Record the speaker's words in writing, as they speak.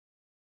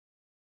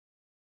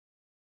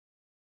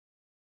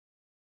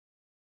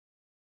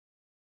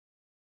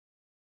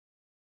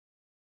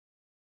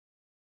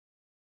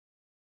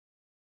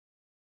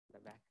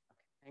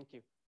Thank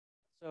you.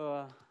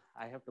 So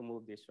I have to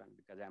move this one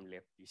because I'm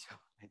lefty, so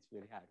it's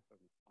very hard for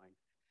me to find.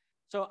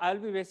 So I'll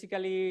be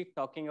basically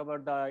talking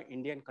about the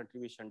Indian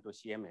contribution to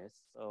CMS.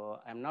 So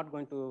I'm not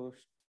going to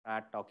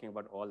start talking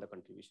about all the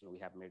contribution we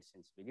have made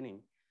since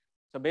beginning.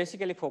 So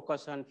basically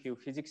focus on few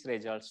physics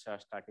results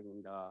starting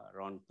in the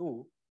round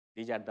 2.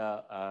 These are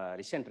the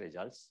recent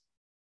results.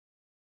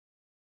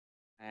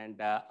 And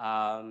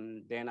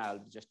then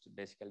I'll just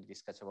basically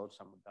discuss about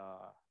some of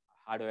the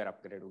hardware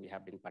upgrade we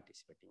have been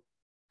participating.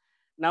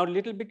 Now, a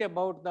little bit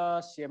about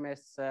the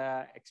CMS,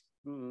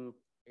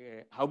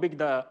 how big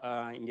the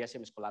India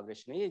CMS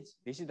collaboration is.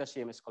 This is the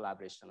CMS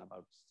collaboration,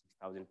 about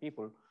 6,000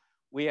 people.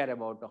 We are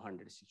about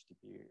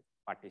 160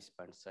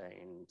 participants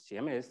in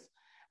CMS,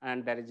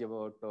 and there is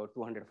about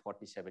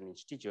 247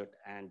 institutes,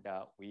 and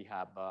we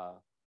have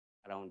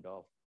around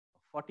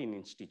 14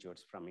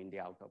 institutes from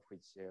India, out of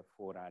which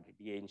 4 are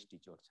Dighe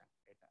institutes and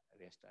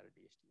the rest are DST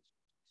institutes.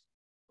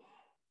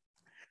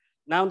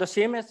 Now, the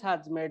CMS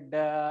has made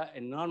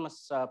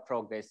enormous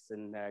progress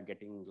in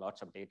getting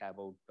lots of data,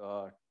 about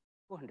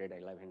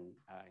 211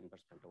 in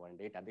one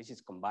data. This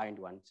is combined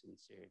one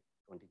since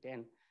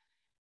 2010.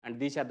 And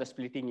these are the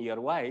splitting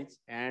year-wise.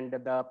 And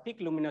the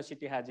peak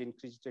luminosity has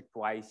increased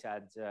twice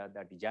as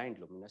the designed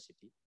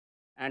luminosity.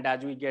 And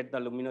as we get the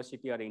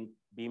luminosity or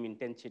beam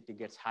intensity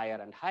gets higher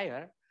and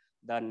higher,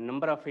 the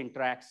number of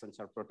interactions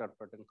or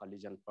proton-proton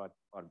collision for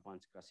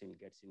bonds crossing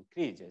gets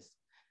increases.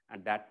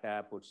 And that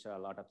puts a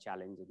lot of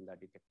challenge in the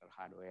detector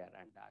hardware,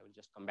 and I will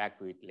just come back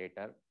to it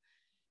later.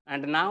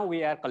 And now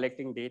we are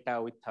collecting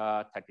data with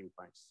 13.6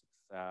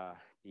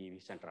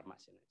 TeV center of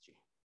mass energy.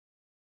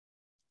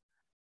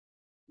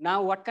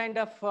 Now, what kind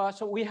of,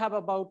 so we have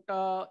about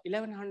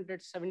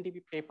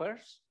 1,170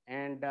 papers,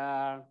 and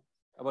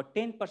about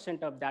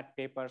 10% of that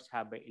papers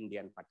have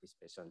Indian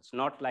participations,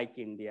 not like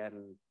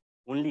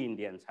only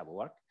Indians have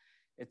worked.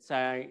 It's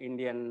an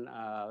Indian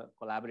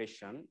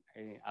collaboration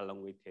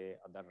along with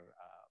other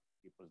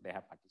people, they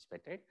have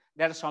participated.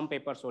 There are some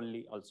papers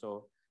only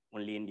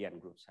Indian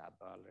groups have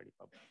already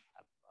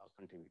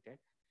contributed.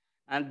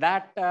 And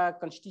that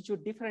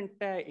constitute different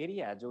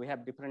areas. We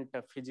have different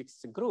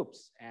physics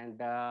groups. And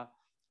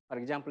for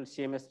example,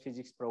 CMS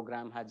physics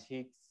program has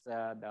Higgs,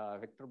 the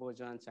vector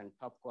bosons and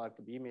top quark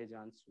beam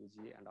agents,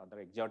 Fuji, and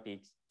other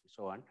exotics, and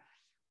so on.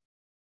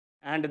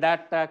 And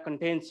that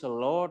contains a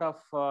lot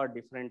of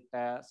different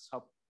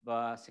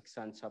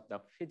sub-sections of the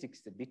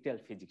physics, the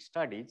detailed physics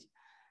studies.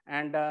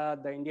 And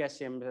the India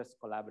CMS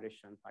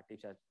collaboration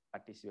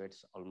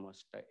participates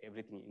almost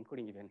everything,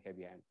 including even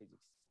heavy ion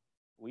physics.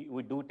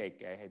 We do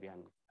take heavy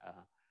ion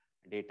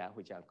data,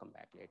 which I'll come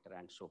back later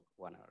and show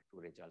 1 or 2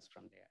 results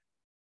from there.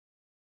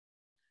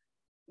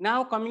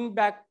 Now coming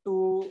back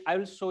to, I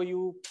will show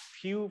you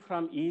few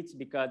from each,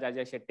 because as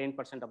I said,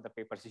 10% of the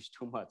papers is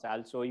too much.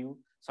 I'll show you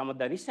some of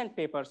the recent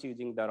papers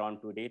using the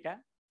round 2 data,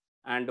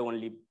 and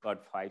only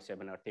got 5,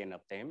 7, or 10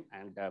 of them,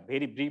 and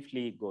very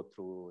briefly go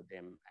through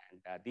them.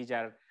 And these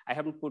are, I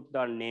haven't put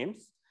the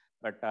names,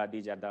 but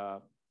these are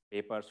the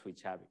papers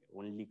which have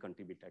only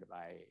contributed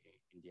by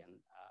Indian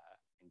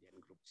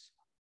groups.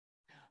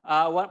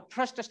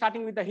 First,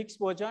 starting with the Higgs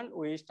boson,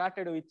 we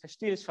started with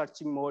still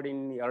searching mode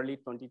in early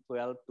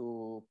 2012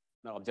 to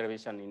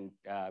observation in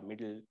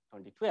middle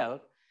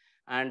 2012.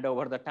 And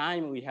over the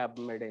time, we have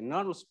made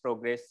enormous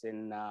progress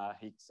in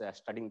Higgs,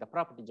 studying the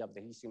properties of the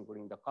Higgs,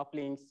 including the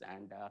couplings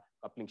and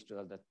couplings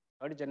to the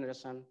 3rd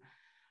generation.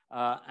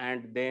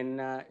 And then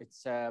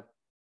it's a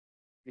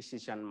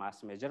precision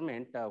mass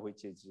measurement,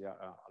 which is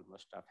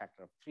almost a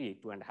factor of 3,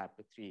 2.5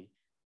 to 3,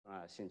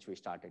 since we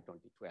started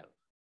 2012.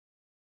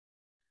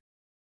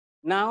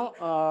 Now,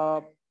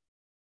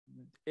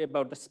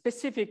 about the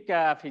specific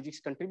physics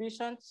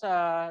contributions,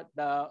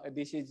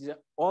 this is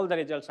all the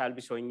results I'll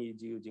be showing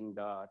is using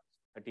the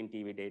 13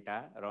 TeV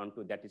data, around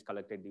 2 that is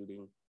collected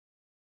during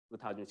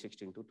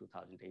 2016 to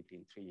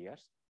 2018, 3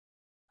 years.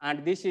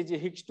 And this is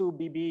Higgs 2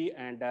 BB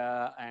and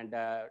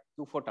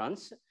 2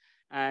 photons,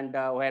 and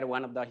where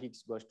one of the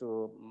Higgs goes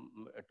to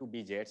 2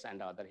 BJs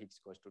and the other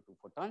Higgs goes to 2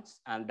 photons.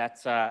 And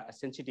that's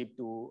sensitive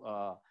to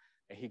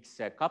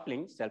Higgs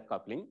coupling,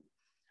 self-coupling.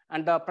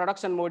 And the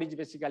production mode is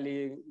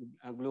basically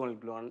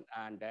gluon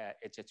and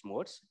HH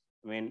modes,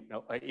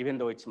 even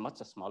though it's much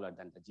smaller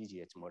than the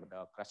GGH mode,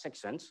 the cross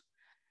sections.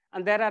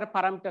 And there are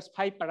parameters,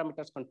 5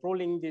 parameters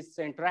controlling these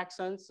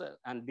interactions,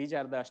 and these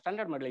are the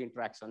standard model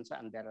interactions,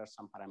 and there are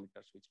some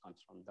parameters which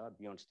comes from the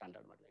beyond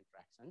standard model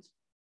interactions.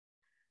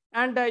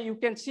 And you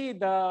can see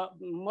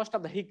most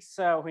of the Higgs,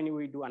 when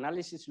we do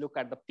analysis, look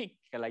at the peak,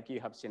 like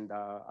you have seen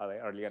the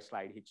earlier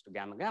slide, Higgs to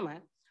gamma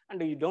gamma,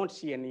 and you don't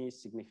see any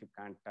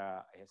significant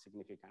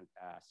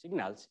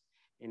signals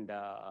in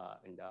the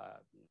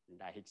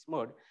Higgs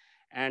mode.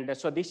 And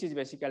so this is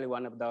basically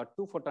one of the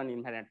 2 photon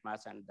invariant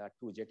mass and the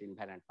 2 jet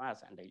invariant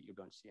mass, and you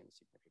don't see any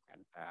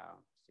significant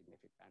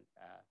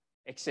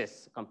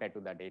excess compared to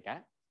the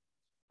data.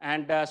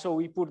 And so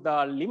we put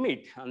the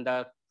limit on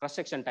the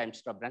cross-section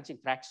times the branching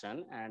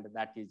fraction, and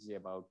that is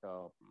about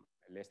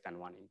less than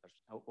 1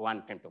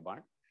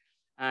 femtobarn.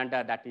 And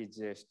that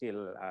is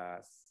still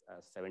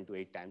 7 to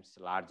 8 times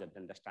larger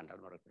than the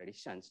standard model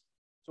predictions.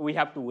 So we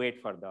have to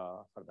wait for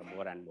the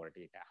more and more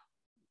data.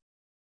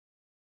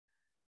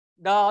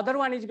 The other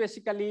one is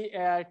basically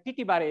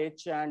TT bar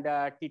H and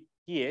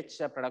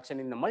TH production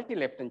in the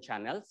multi-lepton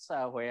channels,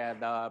 where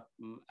the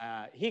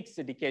Higgs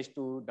decays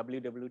to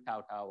WW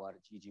tau tau or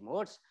GG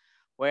modes,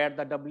 where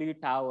the W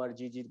tau or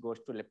GG goes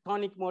to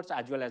leptonic modes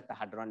as well as the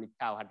hadronic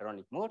tau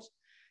hadronic modes.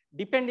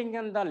 Depending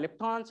on the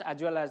leptons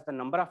as well as the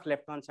number of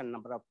leptons and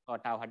number of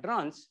tau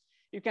hadrons,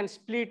 you can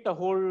split the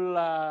whole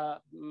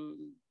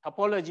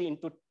topology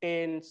into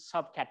 10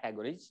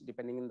 subcategories,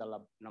 depending on the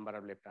number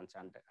of leptons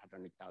and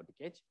hadronic tau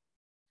decays.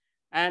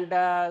 And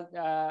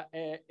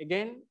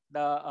again,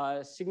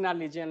 the signal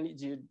region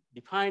is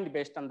defined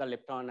based on the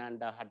lepton and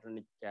the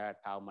hadronic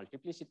tau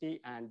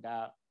multiplicity. And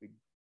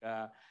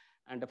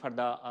for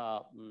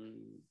the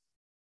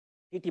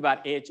TT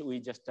bar H, we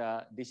just,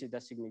 this is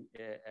the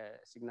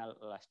signal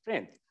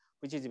strength,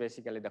 which is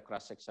basically the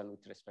cross section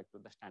with respect to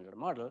the standard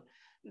model.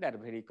 They're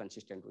very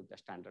consistent with the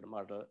standard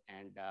model.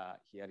 And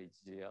here is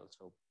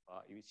also,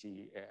 you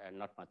see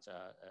not much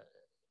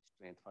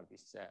strength for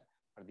this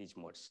for these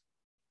modes.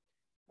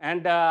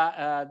 And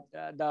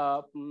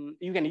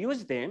you can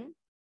use them.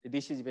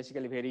 This is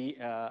basically very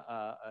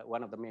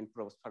one of the main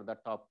probes for the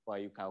top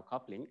UCAO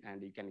coupling,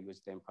 and you can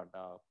use them for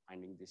the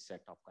finding this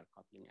top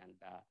coupling, and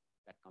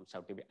that comes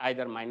out to be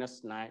either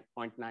minus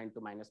 0.9 to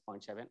minus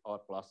 0.7 or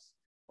plus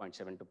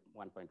 0.7 to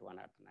 1.1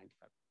 at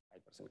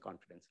 95%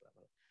 confidence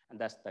level. And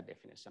that's the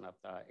definition of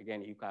the,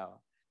 again, UCAO.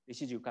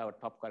 This is UCAO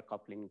top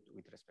coupling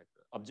with respect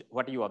to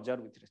what you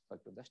observe with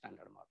respect to the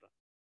standard model.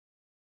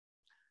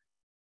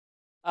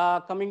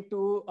 Coming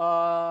to,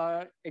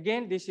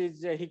 again, this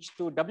is Higgs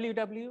to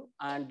WW,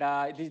 and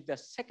this is the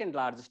second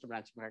largest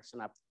branching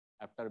fraction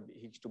after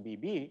Higgs to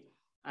BB.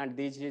 And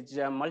this is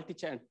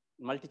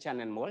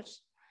multi-channel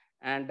modes.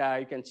 And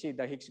you can see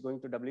the Higgs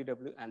going to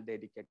WW and they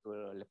decay to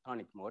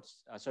leptonic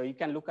modes. So you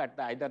can look at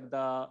either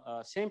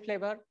the same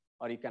flavor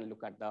or you can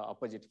look at the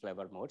opposite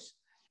flavor modes.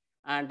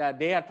 And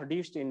they are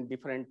produced in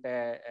different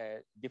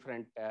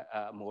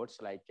modes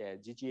like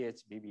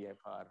GGH, BBF,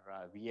 or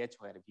VH,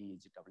 where V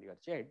is W or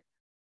Z.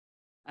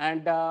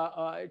 And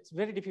it's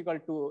very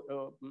difficult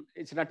to,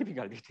 it's not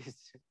difficult, it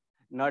is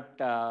not,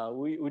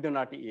 we do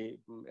not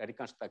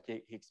reconstruct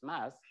Higgs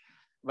mass,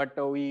 but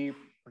we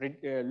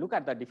look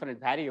at the different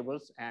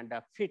variables and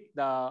fit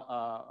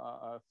the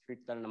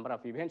number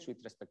of events with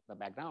respect to the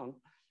background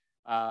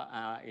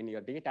in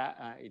your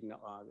data, in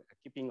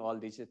keeping all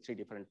these three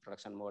different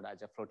production mode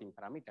as a floating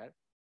parameter.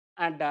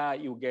 And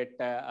you get,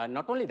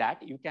 not only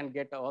that, you can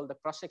get all the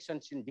cross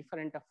sections in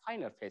different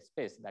finer phase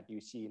space that you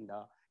see in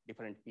the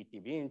different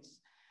PT beams.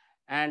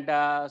 And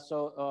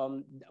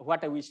so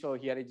what we show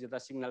here is the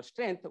signal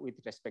strength with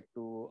respect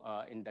to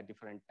in the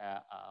different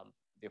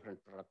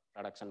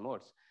production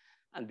modes.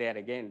 And there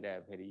again,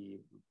 they're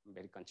very,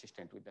 very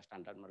consistent with the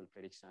standard model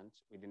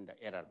predictions within the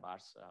error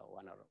bars,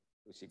 1 or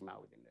 2 sigma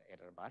within the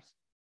error bars.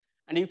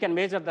 And you can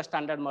measure the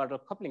standard model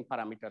coupling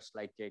parameters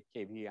like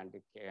KV and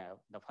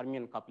the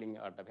fermion coupling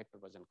or the vector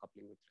boson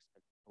coupling with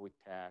respect with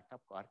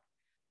top quark,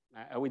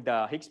 with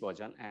the Higgs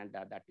boson, and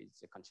that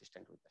is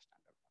consistent with the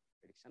standard model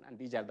prediction. And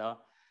these are the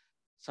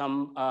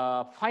some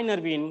finer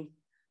vein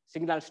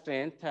signal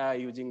strength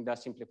using the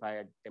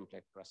simplified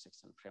template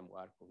cross-section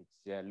framework,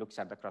 which looks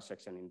at the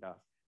cross-section in the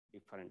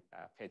different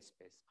phase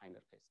space,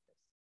 finer phase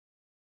space.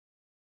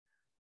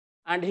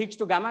 And Higgs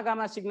to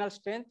gamma-gamma signal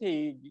strength,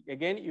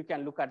 again, you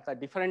can look at the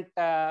different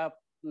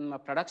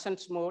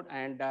productions mode,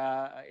 and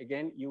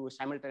again, you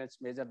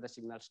simultaneously measure the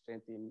signal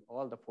strength in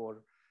all the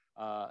 4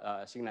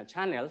 signal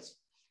channels.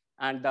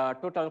 And the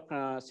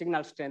total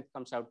signal strength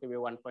comes out to be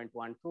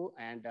 1.12.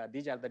 And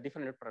these are the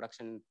different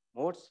production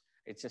modes.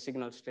 It's a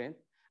signal strength,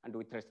 and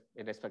with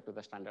respect to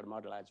the standard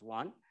model as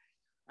 1.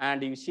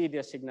 And you see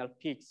the signal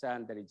peaks,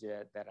 and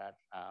there are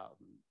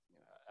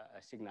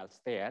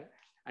signals there.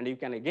 And you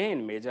can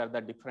again measure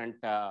the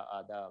different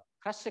the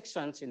cross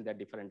sections in the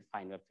different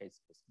finer phase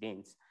space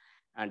beams.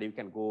 And you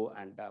can go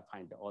and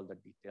find all the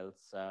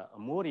details,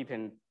 more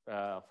even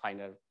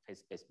finer phase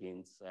space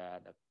beams,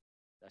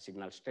 the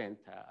signal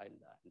strength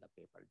in the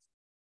paper is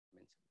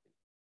mentioned.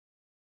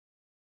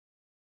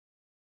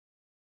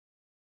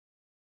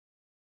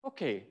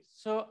 Okay,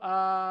 so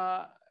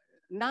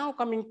now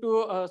coming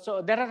to,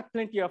 so there are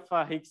plenty of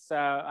Higgs.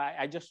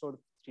 I just showed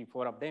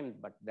 3-4 of them,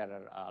 but there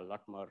are a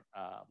lot more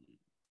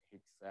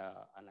Higgs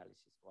analysis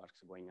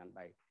works going on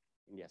by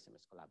India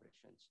CMS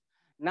collaborations.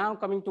 Now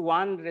coming to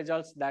one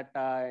results that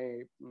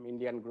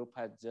Indian group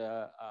has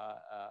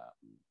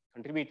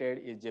contributed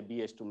is a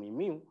BS to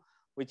mu,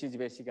 which is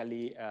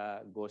basically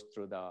goes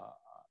through the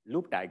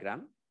loop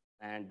diagram,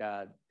 and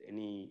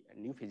any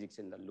new physics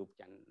in the loop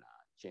can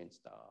change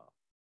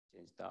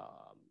the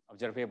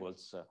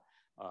observables,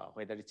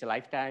 whether it's a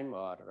lifetime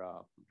or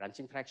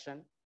branching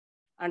fraction.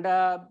 And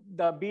the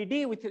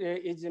BD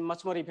is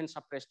much more even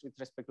suppressed with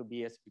respect to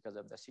BS because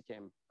of the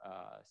CKM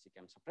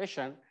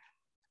suppression.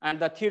 And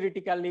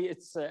theoretically,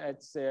 it's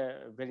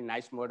a very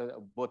nice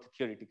model, both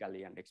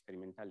theoretically and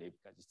experimentally,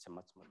 because it's a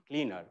much more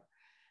cleaner.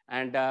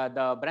 And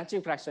the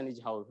branching fraction is,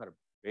 however,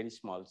 very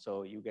small.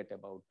 So you get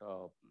about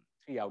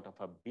 3 out of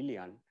a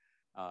billion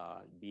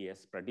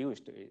BS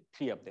produced.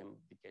 3 of them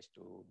decays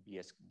to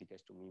BS,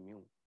 decays to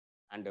mu.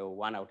 And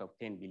 1 out of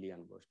 10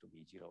 billion goes to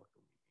B0 to mu.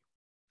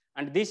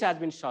 And this has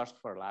been sourced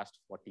for the last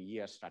 40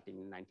 years, starting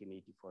in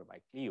 1984 by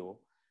Clio,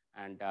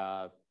 and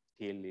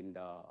till in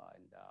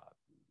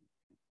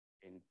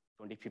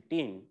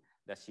 2015,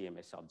 the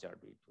CMS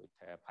observed it with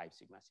 5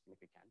 sigma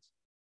significance.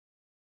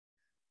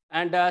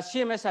 And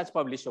CMS has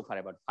published so far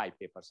about 5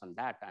 papers on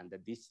that, and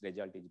this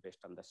result is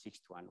based on the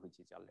 6th one, which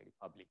is already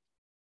public.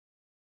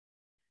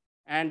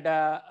 And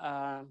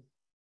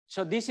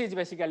so this is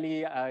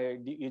basically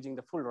using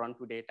the full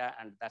run-to data,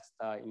 and that's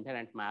the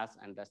inherent mass,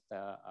 and that's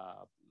the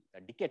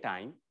decay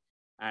time.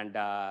 And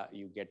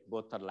you get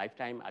both the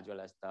lifetime as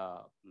well as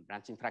the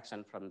branching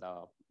fraction from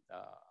the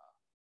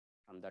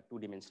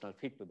 2-dimensional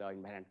fit to the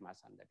inherent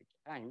mass and the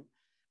decay time.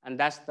 And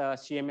that's the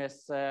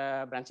CMS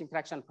branching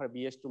fraction for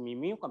BS to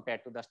mu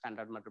compared to the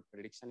standard model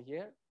prediction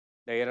here.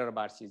 The error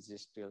bars is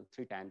still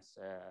 3 times,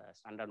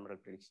 standard model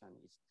prediction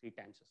is 3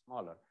 times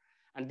smaller.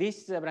 And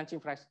this branching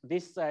fraction,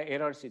 this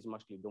errors is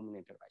mostly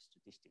dominated by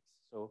statistics.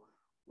 So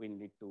we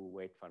need to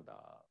wait for the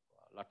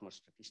lot more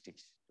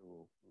statistics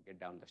to get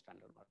down the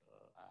standard model,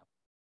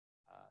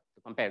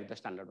 to compare the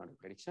standard model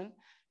prediction.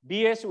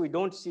 BS, we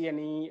don't see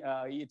any,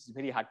 it's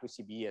very hard to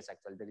see BS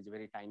actually. There is a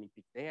very tiny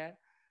peak there.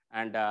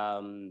 And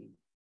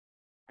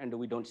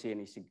we don't see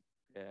any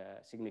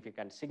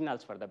significant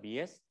signals for the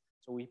BS.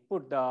 So we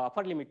put the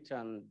upper limit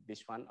on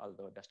this one,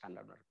 although the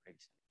standard model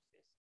prediction is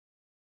this.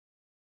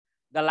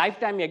 The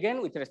lifetime,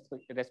 again, with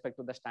respect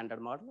to the standard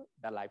model,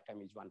 the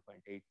lifetime is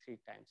 1.83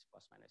 times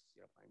plus minus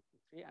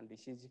 0.23. And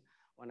this is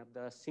one of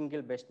the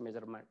single best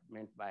measurement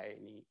by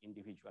any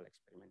individual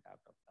experiment out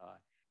of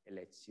the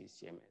LHC,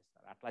 CMS,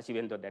 or Atlas,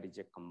 even though there is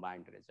a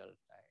combined result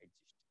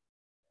existing.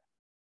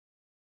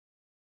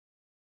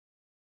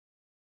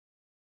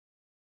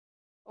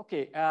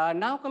 Okay,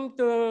 now come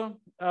to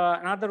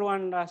another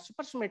one,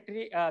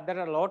 supersymmetry. There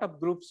are a lot of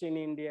groups in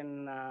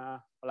Indian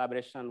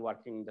collaboration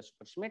working the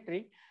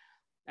supersymmetry.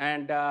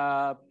 And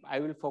I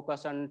will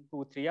focus on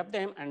 2, 3 of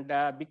them. And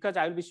because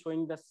I will be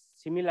showing the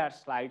similar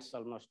slides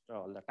almost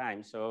all the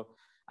time. So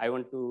I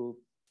want to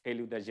tell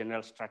you the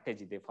general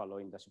strategy they follow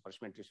in the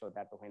supersymmetry so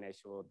that when I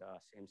show the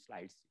same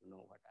slides, you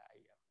know what I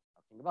am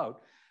talking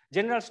about.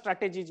 General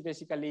strategy is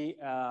basically,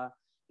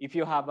 if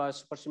you have a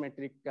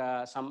supersymmetric,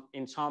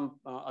 in some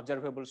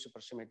observable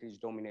supersymmetry is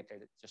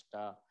dominated, just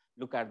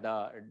look at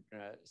the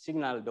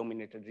signal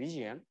dominated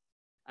region,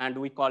 and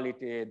we call it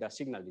the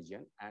signal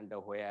region, and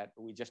where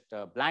we just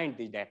blind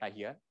the data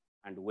here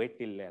and wait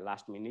till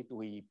last minute.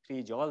 We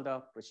freeze all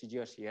the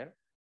procedures here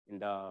in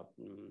the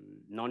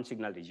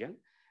non-signal region.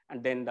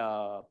 And then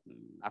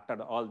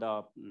after all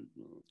the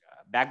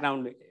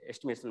background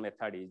estimation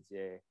method is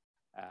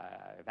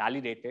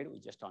validated, we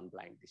just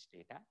unblind this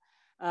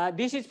data.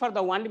 This is for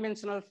the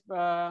 1-dimensional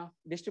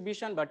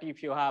distribution, but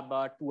if you have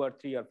 2 or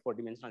 3 or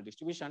 4-dimensional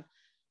distribution,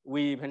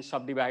 we even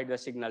subdivide the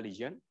signal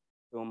region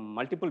to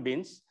multiple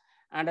bins.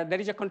 And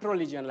there is a control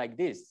region like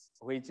this,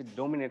 which is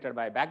dominated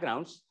by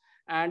backgrounds.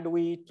 And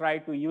we try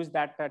to use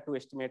that to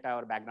estimate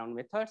our background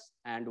methods.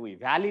 And we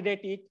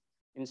validate it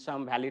in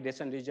some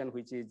validation region,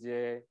 which is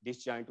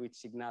disjoint with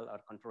signal or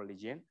control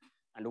region.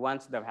 And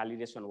once the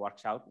validation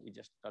works out, we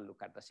just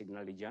look at the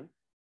signal region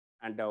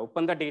and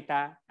open the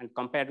data and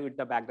compare with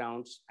the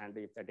backgrounds. And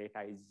if the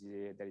data is,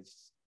 there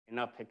is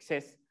enough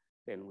excess,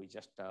 then we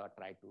just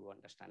try to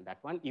understand that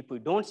one. If we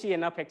don't see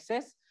enough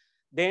excess,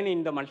 then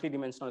in the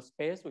multidimensional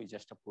space, we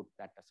just put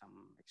that some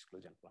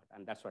exclusion plot.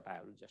 And that's what I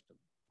will just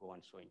go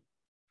on showing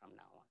from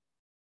now on.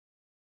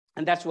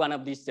 And that's one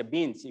of these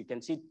bins. You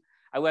can see,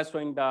 I was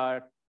showing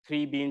the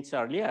 3 bins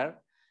earlier.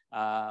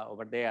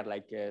 Over there,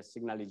 like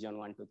signal region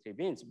 1, 2, 3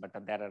 bins, but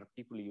there are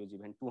people who use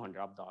even 200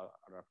 of the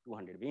or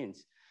 200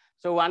 bins.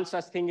 So one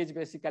such thing is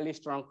basically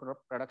strong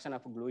production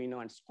of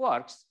gluino and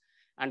quarks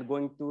and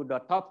going to the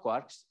top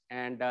quarks.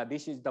 And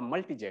this is the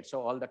multi-jet.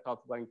 So all the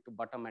top going to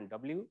bottom and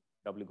W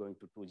going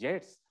to 2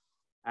 jets.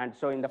 And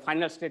so in the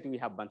final state, we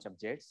have a bunch of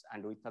jets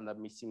and with the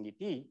missing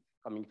ET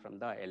coming from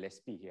the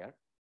LSP here.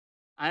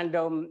 And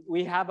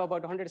we have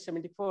about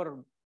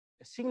 174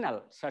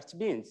 signal search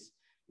bins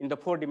in the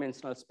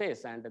 4-dimensional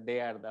space, and they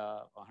are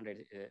the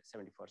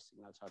 174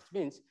 signal search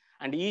bins.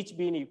 And each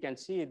bin, you can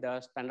see the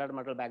standard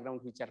model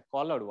background, which are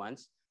colored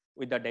ones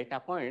with the data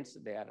points.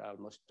 They are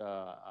almost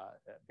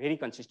very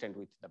consistent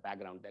with the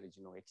background. There is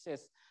no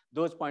excess.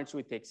 Those points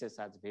with excess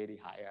has very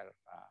higher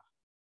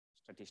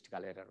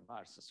statistical error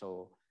bars.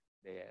 So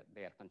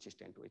they are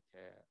consistent with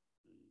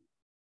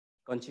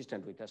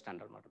the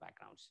standard model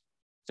backgrounds.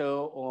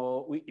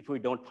 So if we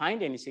don't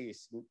find any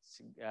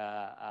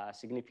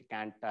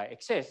significant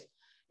excess,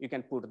 you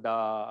can put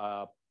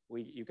the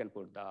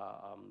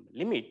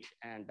limit,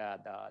 and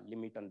the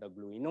limit on the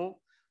gluino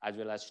as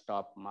well as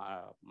stop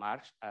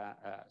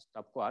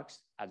quarks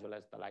as well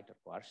as the lighter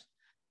quarks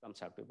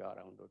comes out to be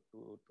around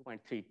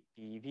 2.3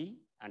 TeV,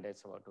 and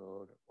it's about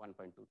 1.2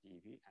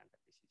 TeV, and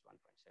this is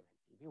 1.7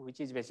 TeV, which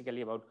is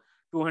basically about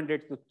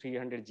 200 to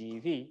 300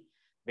 GeV.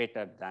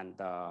 better than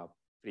the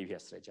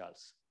previous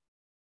results.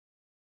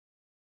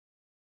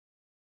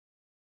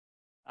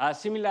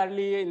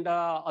 Similarly, in the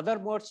other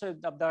modes of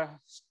the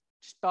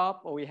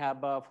stop, we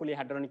have fully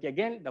hadronic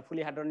again. The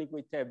fully hadronic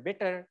with a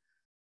better,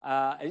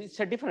 it's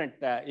a different,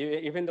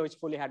 even though it's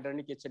fully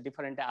hadronic, it's a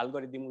different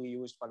algorithm we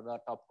use for the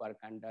top quark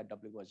and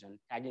W boson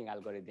tagging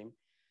algorithm.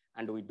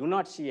 And we do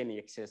not see any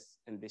excess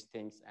in these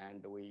things.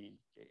 And we,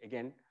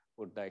 again,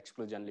 put the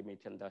exclusion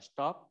limit in the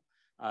stop.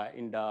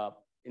 In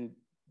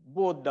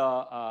both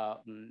the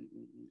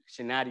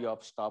scenario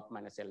of stop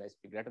minus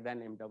LSP greater than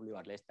MW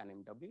or less than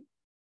MW.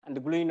 And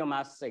the gluino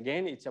mass,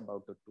 again, it's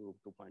about 2.2 to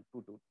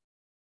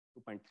 2.3,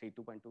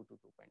 2.2 to 2.3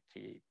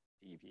 TeV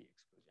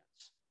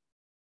exclusions.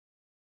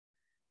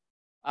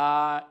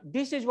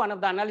 This is one of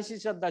the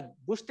analysis of the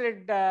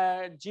boosted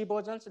G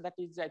bosons. That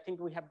is, I think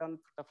we have done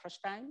for the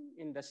first time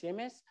in the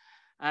CMS.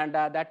 And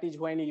that is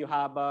when you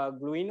have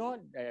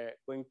gluino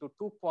going to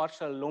 2 quarks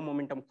or low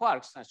momentum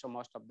quarks. And so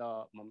most of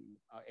the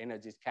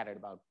energy is carried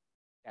by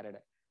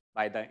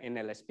the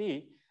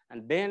NLSP.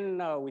 And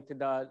then with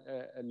the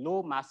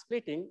low mass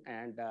splitting,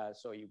 and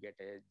so you get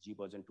a G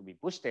boson to be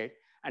boosted,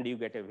 and you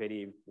get a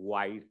very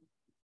wide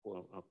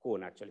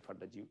cone actually for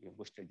the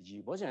boosted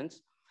G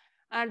bosons.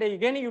 And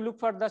again, you look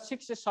for the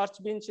 6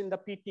 search bins in the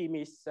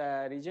PT-MIS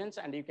regions,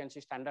 and you can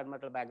see standard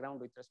model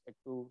background with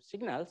respect to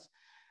signals,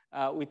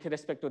 with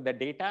respect to the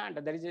data. And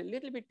there is a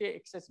little bit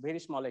excess, very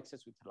small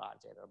excess with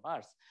large error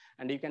bars.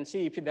 And you can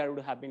see if there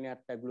would have been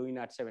at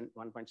gluino at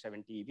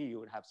 1.7 TeV, you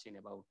would have seen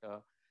about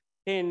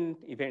 10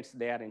 events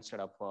there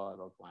instead of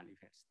about 1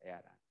 event there,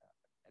 and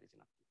there is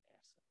nothing there.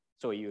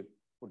 So you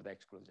put the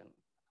exclusion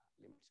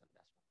limits on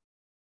that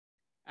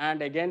one.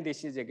 And again,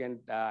 this is again,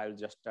 I'll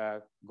just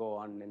go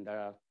on in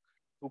the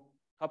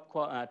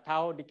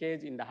tau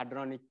decays in the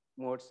hadronic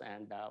modes,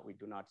 and we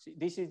do not see,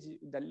 this is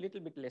the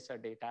little bit lesser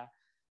data.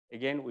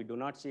 Again, we do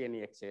not see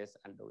any excess,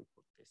 and we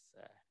put this,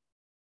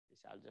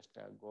 I'll just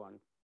go on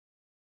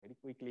very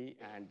quickly.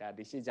 And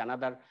this is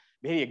another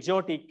very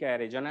exotic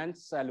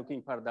resonance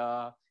looking for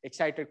the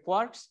excited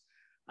quarks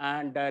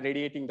and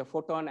radiating the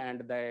photon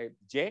and the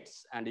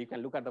jets. And you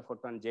can look at the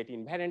photon jet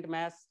invariant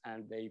mass.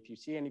 And if you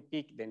see any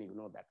peak, then you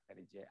know that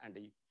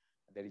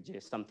there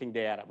is something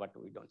there, but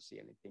we don't see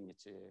anything.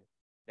 It's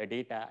the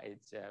data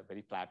is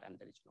very flat and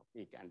there is no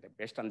peak. And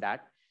based on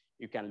that,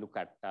 you can look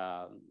at,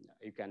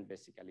 you can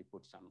basically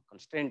put some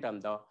constraint on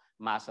the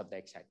mass of the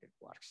excited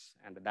quarks.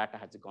 And the data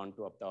has gone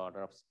to of the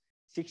order of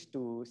 6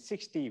 to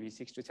 6 TeV,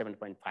 6 to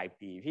 7.5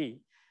 TeV.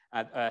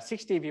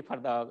 6 TeV for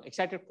the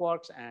excited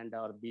quarks, and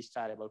our B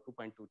star about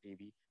 2.2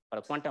 TeV. For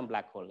a quantum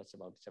black hole, that's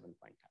about 7.5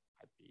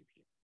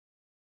 TeV.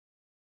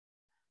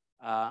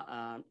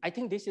 I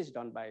think this is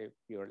done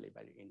purely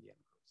by the Indian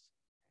groups.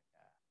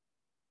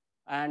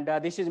 And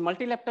this is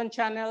multi-lepton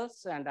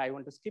channels, and I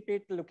want to skip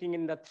it, looking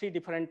in the 3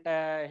 different,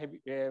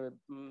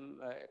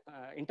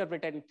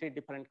 interpreted in 3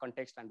 different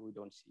contexts, and we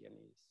don't see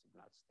any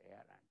signals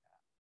there.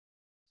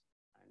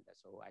 And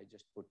so I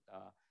just put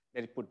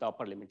the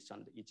upper limits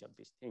on each of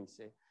these things.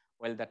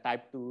 Well, the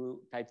type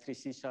 2, type 3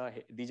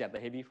 CISA, these are the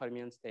heavy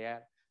fermions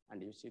there,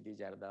 and you see these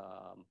are the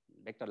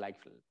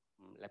vector-like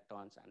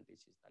leptons, and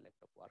this is the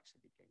leptoquarks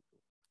decaying to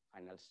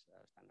final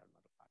standard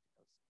model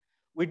particles.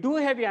 We do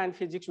heavy ion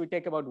physics. We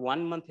take about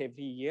 1 month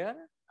every year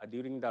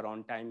during the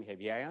runtime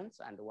heavy ions,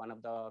 and one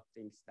of the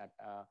things that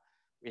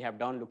we have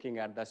done looking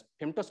at the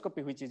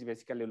femtoscopy, which is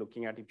basically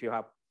looking at if you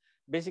have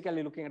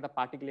basically looking at the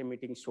particle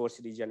emitting source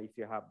region, if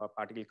you have a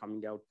particle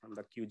coming out from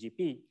the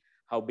QGP,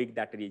 how big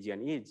that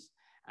region is,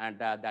 and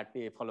that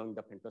following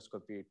the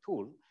femtoscopy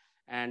tool.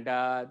 And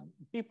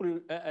people,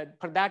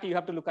 for that, you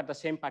have to look at the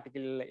same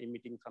particle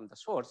emitting from the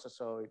source.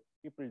 So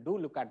people do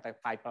look at the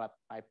pi or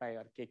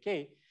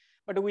KK,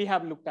 but we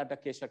have looked at the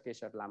Kesher,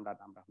 lambda,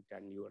 which are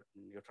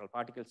neutral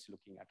particles,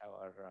 looking at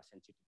our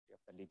sensitivity of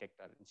the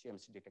detector,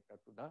 CMS detector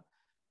to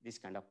this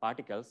kind of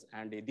particles.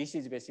 And this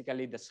is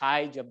basically the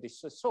size of the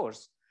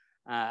source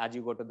as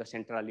you go to the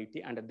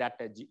centrality, and that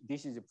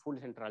this is a full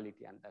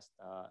centrality, and that's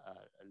the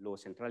low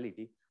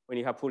centrality. When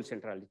you have full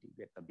centrality, you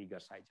get the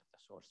bigger size of the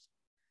source.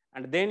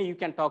 And then you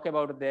can talk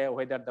about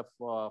whether the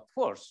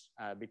force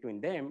between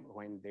them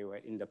when they were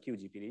in the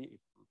QGP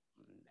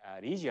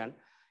region,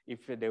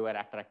 if they were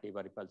attractive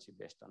or repulsive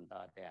based on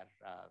their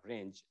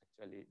range,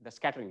 actually the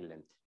scattering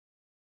length.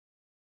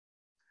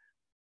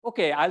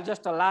 Okay, I'll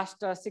just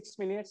last 6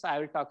 minutes, I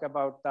will talk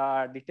about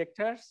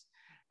detectors.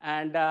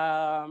 And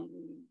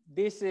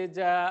this is,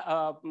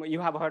 you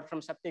have heard from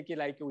Satyaki,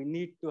 like we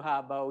need to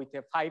have with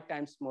a 5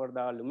 times more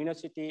the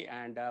luminosity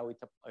and with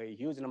a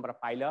huge number of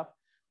pileup,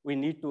 we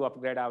need to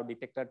upgrade our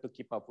detector to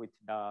keep up with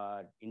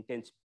the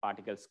intense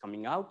particles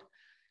coming out.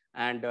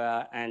 And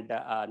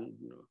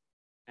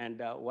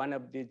one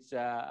of these,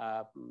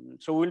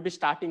 so we'll be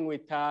starting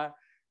with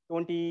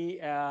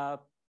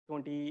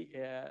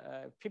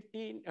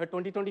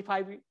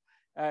 2025.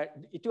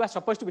 It was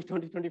supposed to be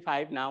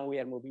 2025. Now we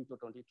are moving to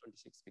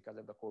 2026 because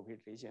of the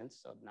COVID reasons.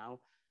 So now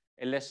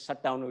LS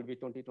shutdown will be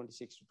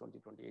 2026 to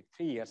 2028,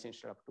 3 years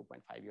instead of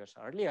 2.5 years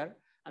earlier.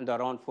 And the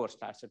round 4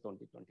 starts at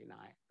 2029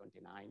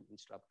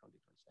 instead of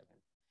 2027.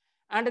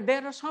 And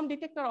there are some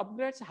detector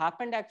upgrades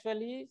happened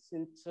actually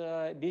since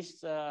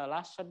this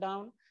last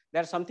shutdown.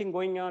 There's something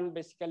going on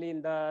basically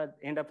in the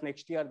end of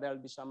next year. There'll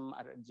be some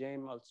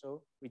GEM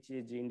also, which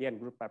is the Indian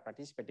group are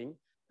participating.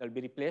 They'll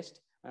be replaced.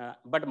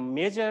 But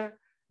major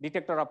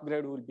detector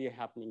upgrade will be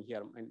happening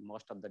here in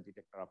most of the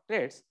detector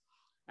upgrades.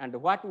 And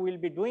what we'll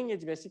be doing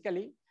is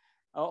basically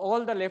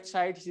all the left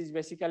sides is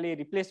basically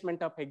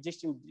replacement of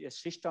existing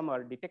system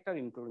or detector,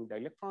 including the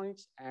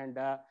electronics. And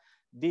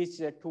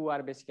these two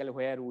are basically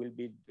where will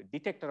be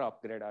detector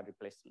upgrade or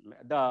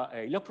replacement, the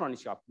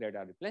electronics upgrade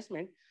or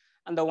replacement.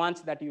 And the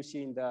ones that you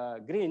see in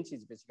the greens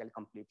is basically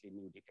completely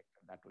new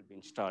detector that will be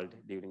installed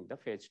during the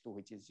phase 2,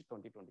 which is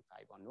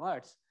 2025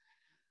 onwards.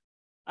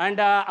 And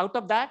out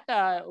of that,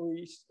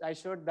 I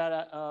showed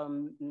that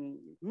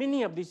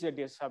many of these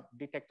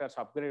detectors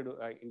upgrade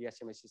India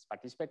CMS is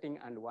participating,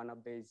 and one of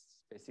these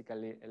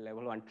basically a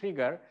level 1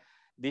 trigger.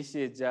 This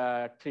is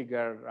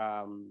trigger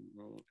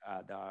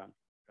the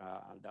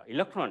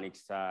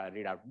electronics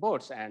readout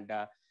boards, and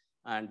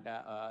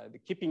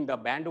keeping the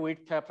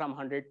bandwidth from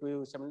 100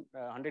 to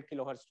 100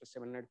 kilohertz to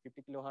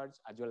 750 kilohertz,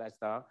 as well as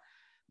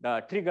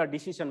the trigger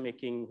decision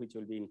making, which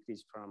will be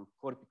increased from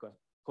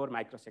 4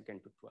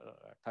 microsecond to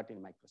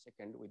 13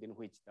 microsecond, within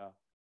which the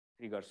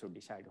trigger should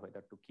decide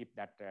whether to keep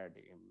that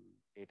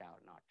data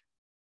or not.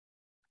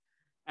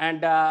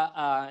 And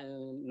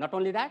not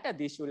only that,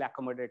 this will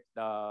accommodate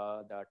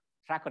the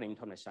tracker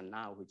information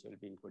now, which will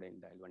be included in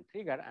the L1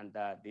 trigger. And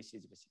this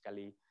is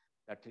basically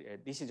that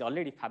this is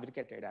already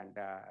fabricated and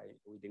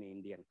within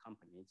Indian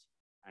companies,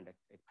 and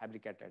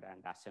fabricated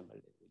and assembled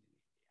within India.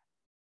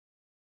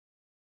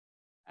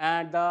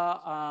 And the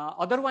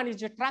other one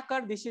is a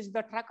tracker. This is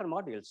the tracker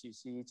modules. You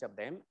see each of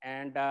them.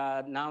 And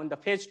now in the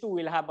phase 2,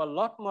 we'll have a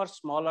lot more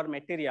smaller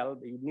material.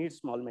 You need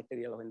small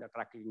material when the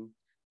tracking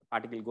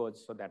particle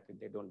goes, so that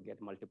they don't get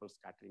multiple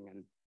scattering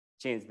and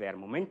change their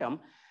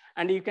momentum.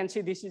 And you can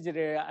see this is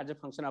as a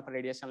function of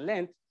radiation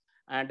length.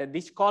 And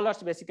these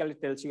colors basically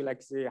tells you,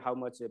 like, say, how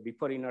much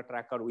before inner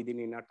tracker, within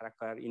inner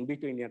tracker, in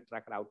between inner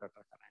tracker, outer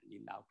tracker, and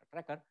in the outer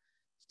tracker.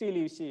 Still,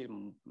 you see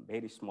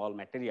very small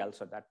material,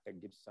 so that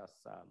gives us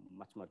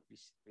much more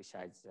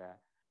precise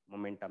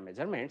momentum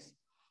measurements.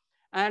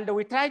 And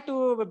we try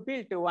to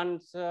build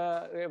once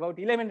about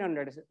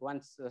 1,100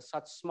 once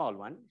such small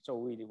one. So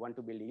we want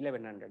to build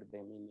 1,100 of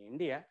them in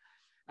India.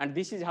 And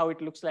this is how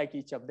it looks like,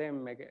 each of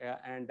them.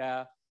 And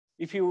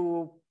if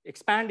you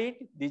expand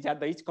it, these are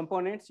the each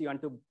components. You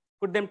want to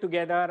put them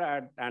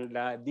together, and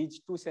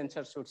these two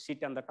sensors should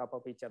sit on the top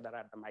of each other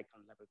at the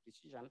micron level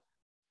precision.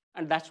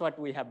 And that's what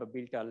we have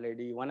built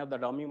already. One of the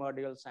dummy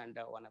modules and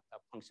one of the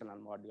functional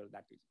module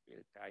that is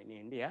built in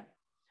India.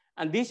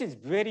 And this is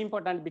very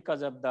important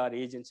because of the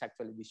reagents.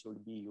 Actually, this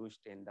should be used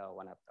in the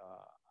one of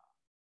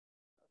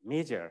the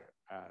major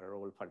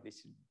role for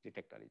this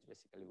detector is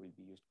basically will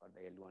be used for the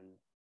L1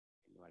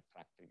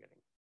 track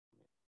triggering.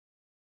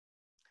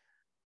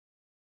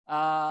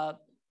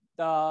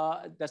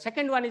 The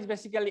second one is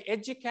basically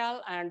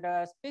EdgeCal, and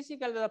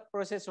basically the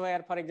process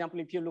where, for example,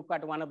 if you look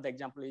at one of the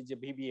example is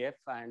BBF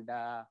and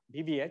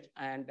BBH,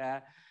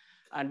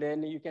 and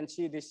then you can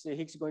see this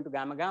Higgs going to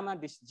gamma gamma.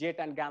 This jet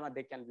and gamma,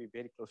 they can be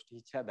very close to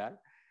each other,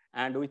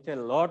 and with a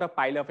lot of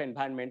pile of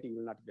environment, you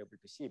will not be able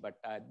to see. But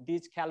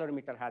this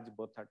calorimeter has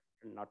both,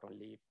 not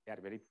only they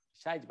are very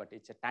precise, but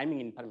it's a timing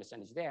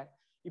information is there.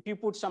 If you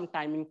put some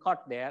timing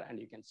cut there, and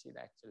you can see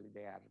that actually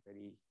they are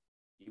very,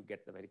 you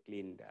get the very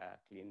clean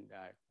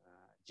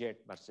jet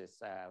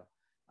versus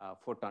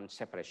photon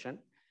separation.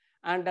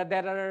 And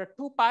there are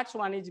two parts.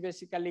 One is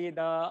basically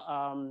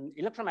the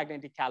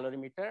electromagnetic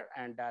calorimeter,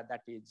 and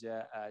that is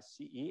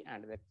CE,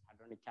 and the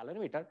hadronic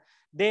calorimeter.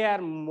 They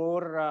are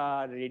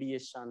more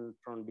radiation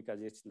prone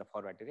because it's in the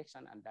forward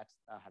direction, and that's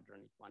the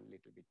hadronic one,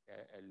 little bit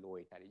low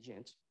eta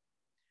regions.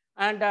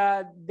 And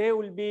they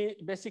will be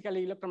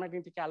basically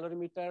electromagnetic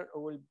calorimeter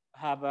will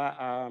have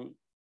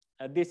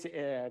this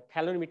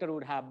calorimeter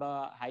would have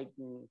high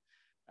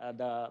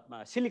the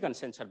silicon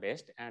sensor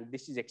based, and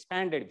this is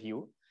expanded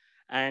view.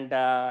 And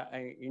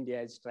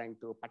India is trying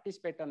to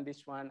participate on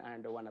this one.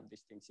 And one of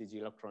these things is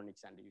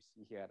electronics, and you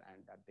see here,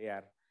 and they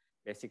are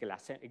basically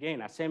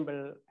again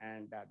assembled,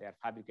 and they are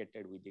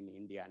fabricated within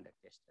India and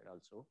tested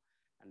also.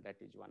 And that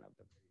is one of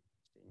the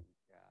very interesting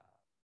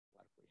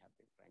work we have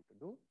been trying to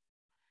do.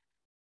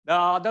 The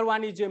other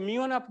one is a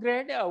muon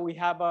upgrade. We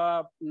have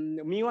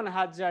muon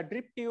has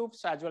drip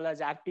tubes as well as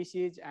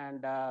RPCs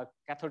and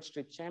cathode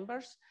strip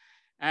chambers.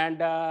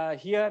 And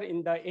here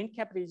in the end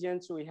cap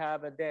regions, we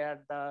have there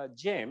the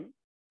GEM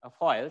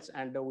foils,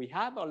 and we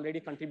have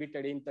already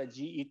contributed in the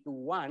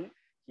GE21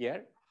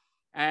 here.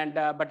 And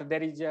but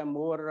there is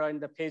more in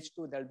the phase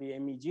 2. There'll be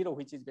ME0,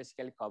 which is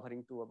basically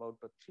covering to about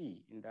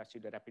 3 in the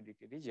pseudo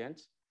rapidity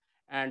regions.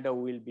 And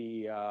we'll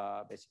be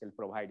basically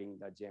providing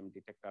the GEM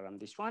detector on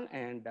this one.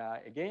 And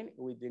again,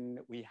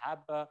 we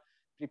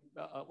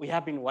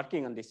have been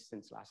working on this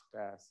since last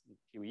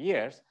few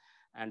years,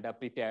 and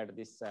prepared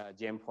this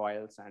GEM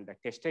foils and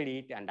tested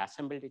it and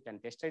assembled it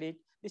and tested it.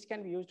 This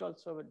can be used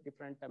also with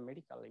different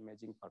medical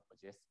imaging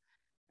purposes.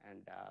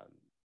 And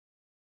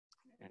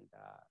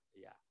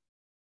yeah.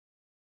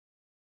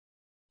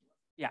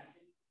 Yeah.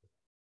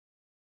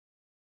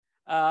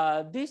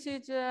 This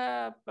is,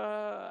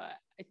 I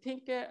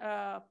think,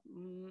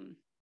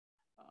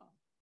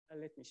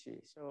 let me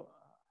see. So,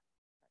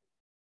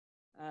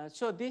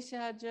 so this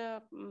has,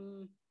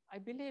 I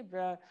believe,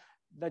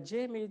 the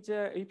gem is,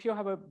 if you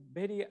have a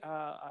very,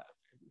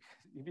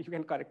 you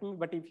can correct me,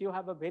 but if you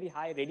have a very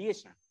high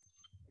radiation,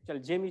 actually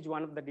gem is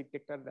one of the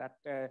detector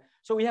that,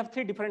 so we have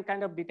 3 different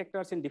kind of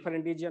detectors in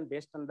different region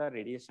based on the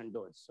radiation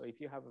dose. So if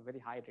you have a very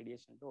high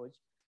radiation dose,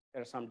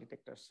 there are some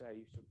detectors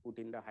you should put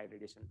in the high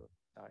radiation dose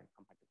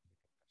compatible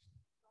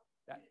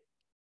detectors.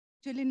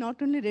 Actually,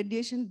 not only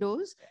radiation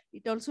dose,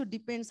 it also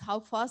depends how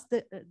fast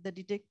the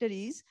detector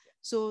is.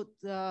 So,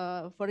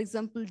 for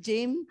example,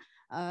 JAME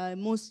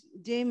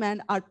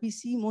and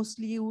RPC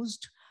mostly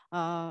used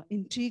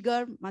in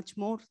trigger much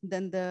more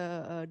than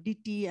the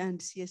DT and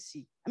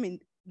CSC. I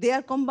mean, they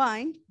are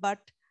combined,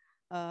 but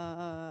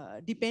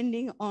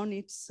depending on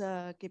its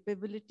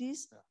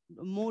capabilities,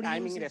 more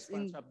timing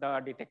response of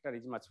the detector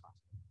is much faster.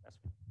 That's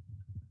right.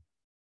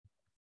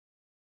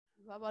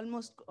 You have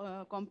almost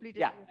completed.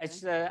 Yeah,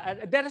 it's,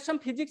 there are some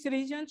physics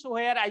regions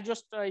where I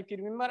just, if you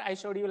remember, I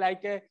showed you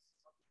like,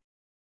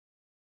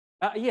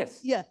 yes.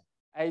 Yeah.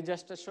 I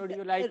just showed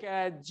you like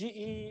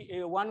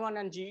GE11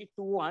 and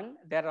GE21,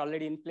 they're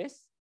already in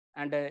place.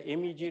 And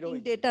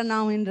ME0. Data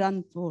now in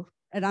run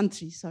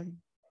 3, sorry.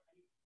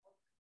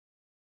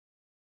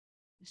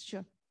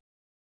 Sure.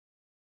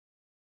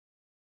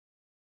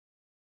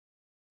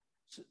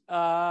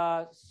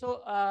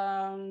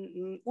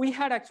 We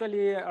had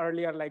actually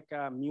earlier like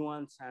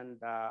muons and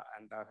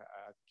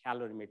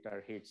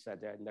calorimeter hits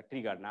in the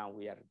trigger. Now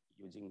we are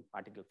using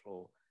particle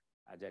flow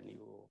as a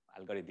new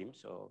algorithm.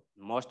 So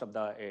most of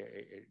the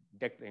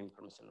detector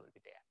information will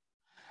be there.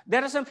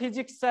 There are some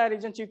physics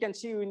regions you can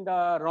see in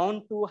the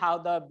round 2 how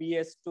the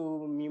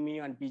BS2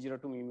 mu and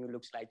B02 mu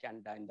looks like,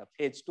 and in the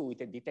phase 2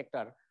 with a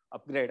detector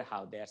upgrade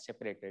how they are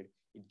separated.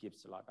 It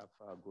gives a lot of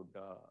good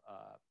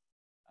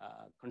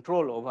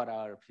control over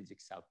our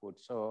physics output.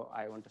 So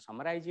I want to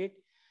summarize it.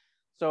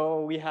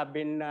 So we have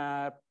been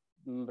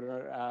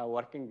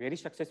working very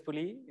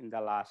successfully in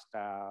the last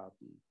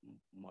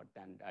more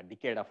than a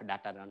decade of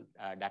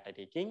data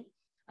taking.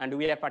 And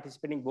we are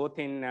participating both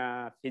in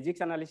physics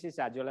analysis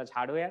as well as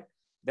hardware.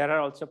 There are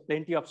also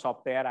plenty of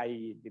software.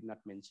 I did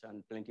not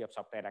mention plenty of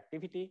software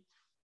activity.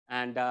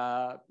 And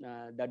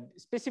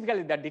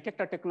specifically the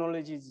detector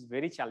technology is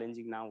very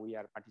challenging now. We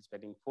are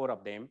participating 4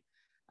 of them.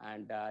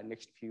 And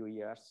next few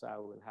years,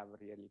 we'll have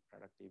really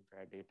productive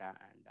data,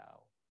 and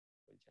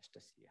we'll just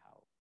see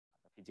how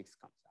the physics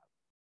comes out.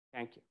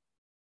 Thank you.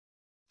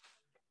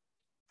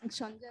 Thanks,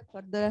 Sanjay,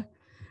 for the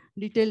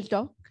detailed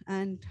talk,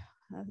 and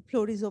the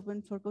floor is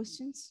open for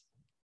questions.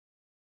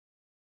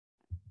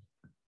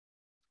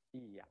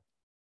 Yeah.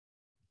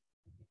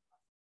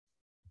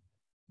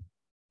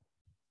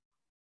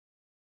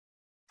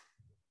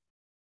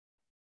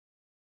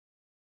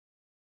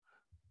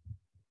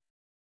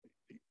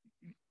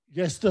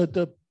 Yes,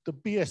 the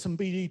BS and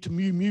BD to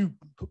mu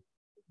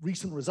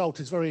recent result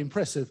is very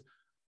impressive.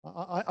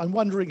 I'm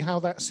wondering how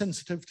that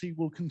sensitivity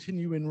will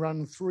continue in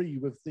run 3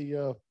 with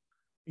the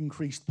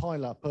increased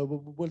pileup.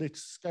 Will it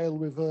scale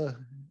with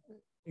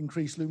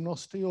increased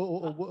luminosity,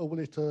 or will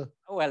it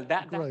well,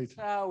 that's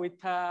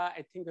with,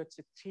 I think it's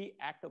a 3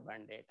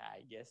 attoband data,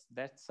 I guess.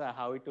 That's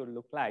how it will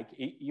look like.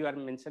 You are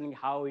mentioning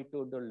how it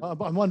would look.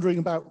 I'm wondering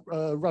about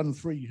run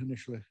 3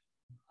 initially.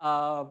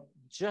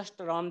 Just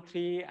run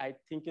 3, I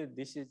think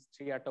this is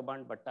 3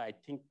 attoband, but I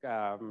think,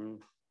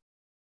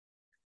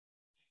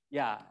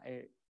 yeah,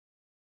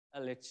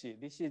 let's see.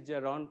 This is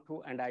round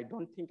 2, and I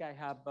don't think I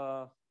have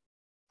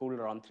full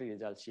round 3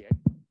 results yet.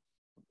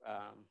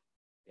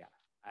 Yeah,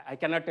 I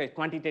cannot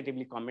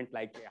quantitatively comment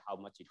like how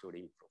much it would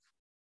improve.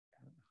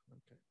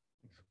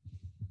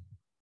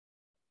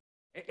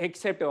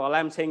 Except all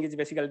I'm saying is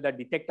basically the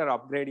detector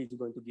upgrade is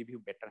going to give you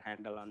better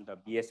handle on the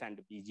BS and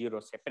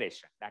B0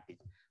 separation. That is,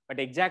 but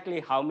exactly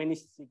how many,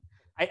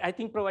 I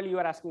think probably you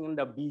are asking on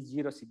the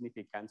B0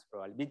 significance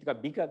probably,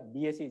 because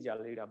BS is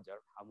already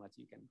observed how much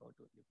you can go to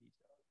the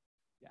B0.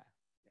 Yeah,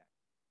 yeah.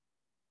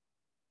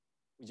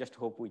 We just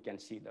hope we can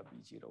see the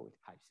B0 with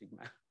 5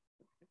 sigma.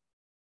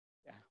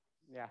 Yeah,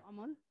 yeah.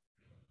 Amol?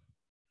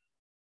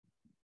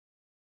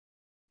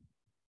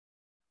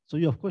 So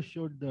you of course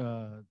showed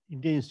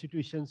Indian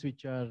institutions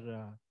which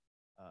are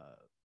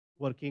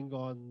working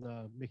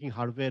on making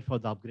hardware for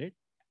the upgrade.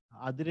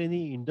 Are there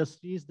any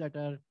industries that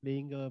are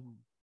playing a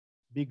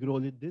big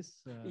role in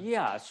this?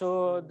 Yeah,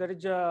 so there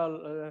is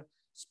a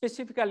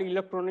specifically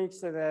electronics.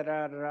 There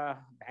are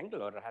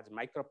Bangalore has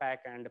Micropack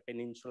and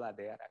Peninsula.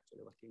 They are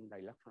actually working in the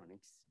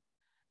electronics,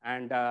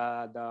 and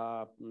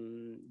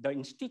the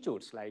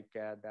institutes like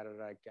there are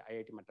like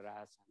IIT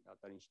Madras and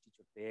other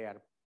institutes. They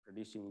are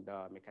producing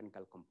the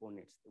mechanical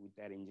components with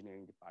their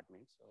engineering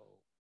department. So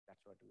that's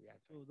what we are.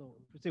 So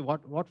say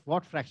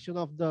what fraction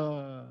of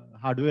the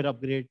hardware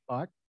upgrade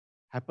part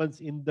happens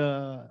in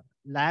the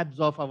labs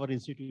of our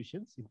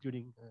institutions,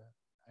 including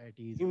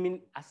You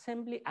mean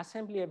assembly?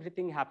 Assembly,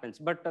 everything happens.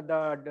 But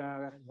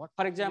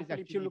for example,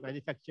 if you look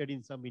manufactured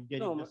in some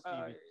Indian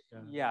industry.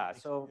 Yeah,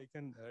 so I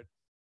can add.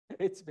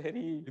 It's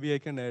very. Maybe I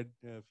can add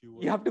a few.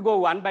 You have to go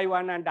one by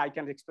one, and I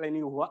can explain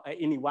you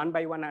in one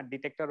by one a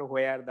detector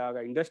where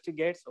the industry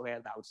gets,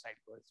 where the outside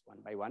goes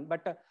one by one.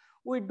 But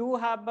we do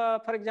have,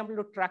 for example,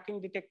 the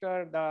tracking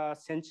detector. The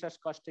sensors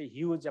cost a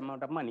huge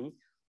amount of money.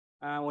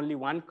 Only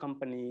one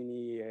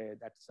company,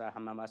 that's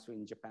Hamamatsu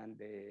in Japan,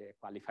 they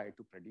qualify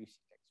to produce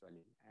it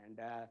actually, and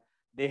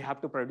they have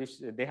to produce.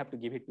 They have to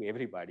give it to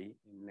everybody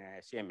in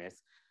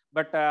CMS.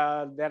 But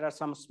there are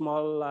some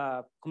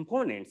small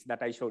components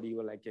that I showed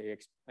you, like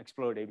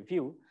explorative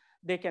view.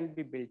 They can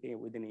be built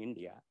within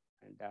India,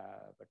 and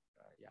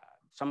yeah,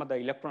 some of the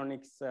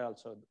electronics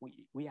also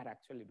we are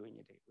actually doing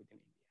it within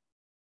India.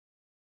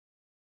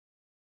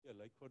 Yeah,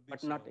 like for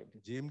but this not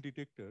GEM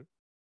detector,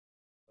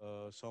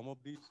 some of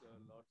these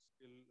large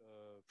scale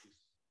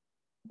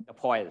the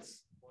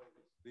foils.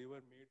 They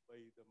were made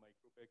by the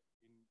Micropack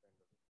in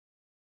Bangalore,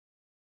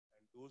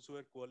 and those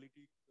were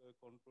quality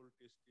control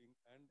testing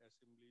and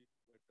assembly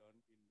were done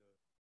in the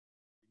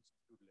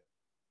institute lab.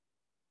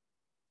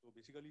 So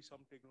basically,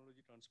 some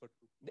technology transfer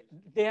took place.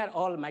 They are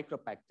all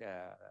Micropack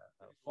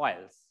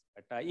foils,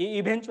 but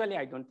eventually,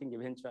 I don't think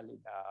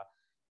eventually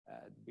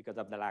because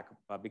of the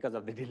because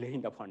of the delay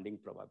in the funding,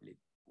 probably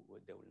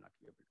they will not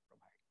be able to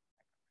provide.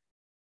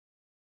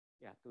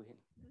 Yeah, Tuhin.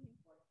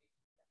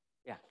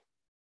 Yeah.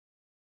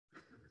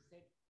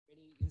 Said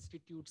many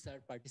institutes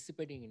are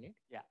participating in it.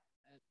 Yeah.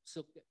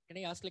 So can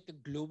I ask, like,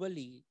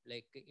 globally,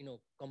 like,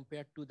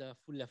 compared to the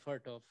full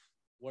effort of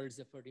world's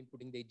effort in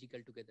putting the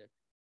HGCAL together,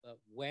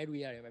 where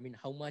we are? I mean,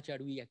 how much are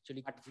we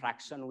actually? What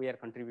fraction we are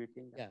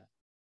contributing? Yeah.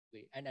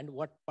 And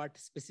what part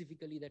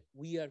specifically that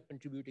we are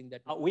contributing?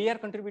 That we are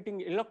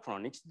contributing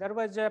electronics. There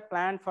was a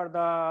plan for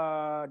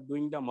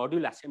doing the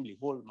module assembly,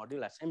 whole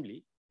module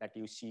assembly that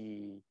you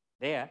see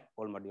there,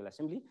 whole module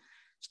assembly.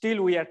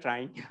 Still, we are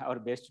trying our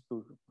best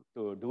to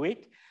do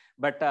it.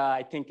 But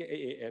I think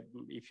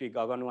if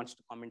Gagan wants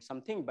to comment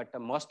something, but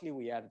mostly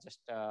we are just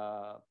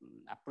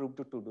approved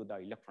to do the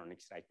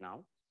electronics right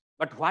now.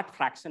 But what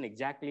fraction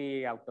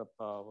exactly out of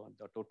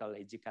the total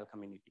HGCAL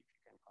community?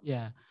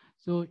 Yeah.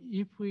 So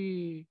if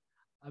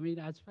I mean,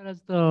 as far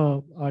as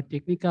the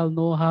technical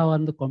know-how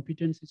and the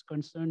competence is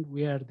concerned,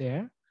 we are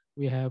there.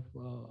 We have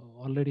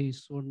already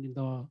shown in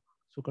the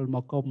so-called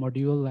mock-up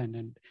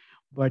module,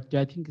 but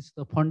I think it's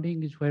the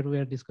funding is where we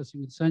are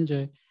discussing with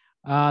Sanjay.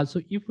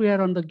 So if we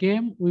are on the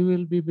game, we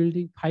will be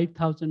building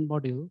 5,000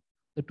 module.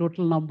 The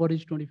total number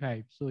is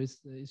 25. So it's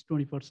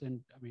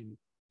 20%. I mean,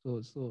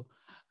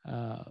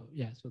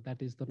 yeah, so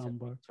that is the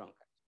number.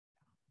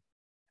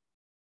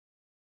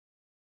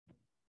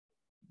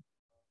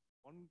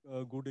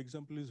 One good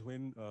example is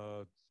when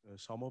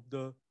some of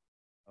the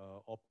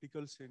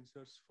optical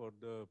sensors for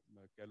the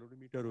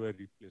calorimeter were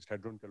replaced,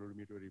 hadron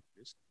calorimeter were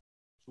replaced.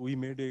 So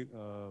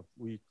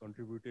we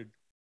contributed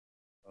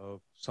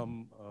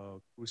some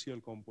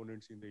crucial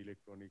components in the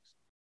electronics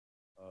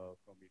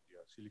from India.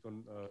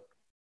 Silicon,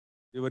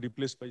 they were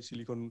replaced by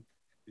silicon,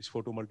 these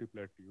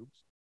photomultiplier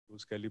tubes,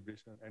 those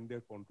calibration and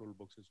their control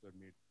boxes were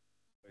made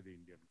by the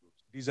Indian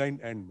groups, designed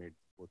and made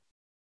both.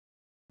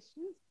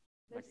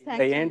 But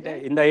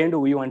in the end,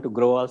 we want to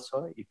grow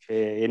also. If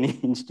any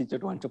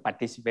institute wants to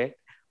participate,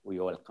 we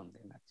welcome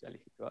them actually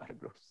to our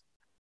groups.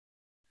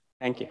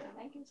 Thank you.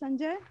 Thank you,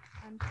 Sanjay.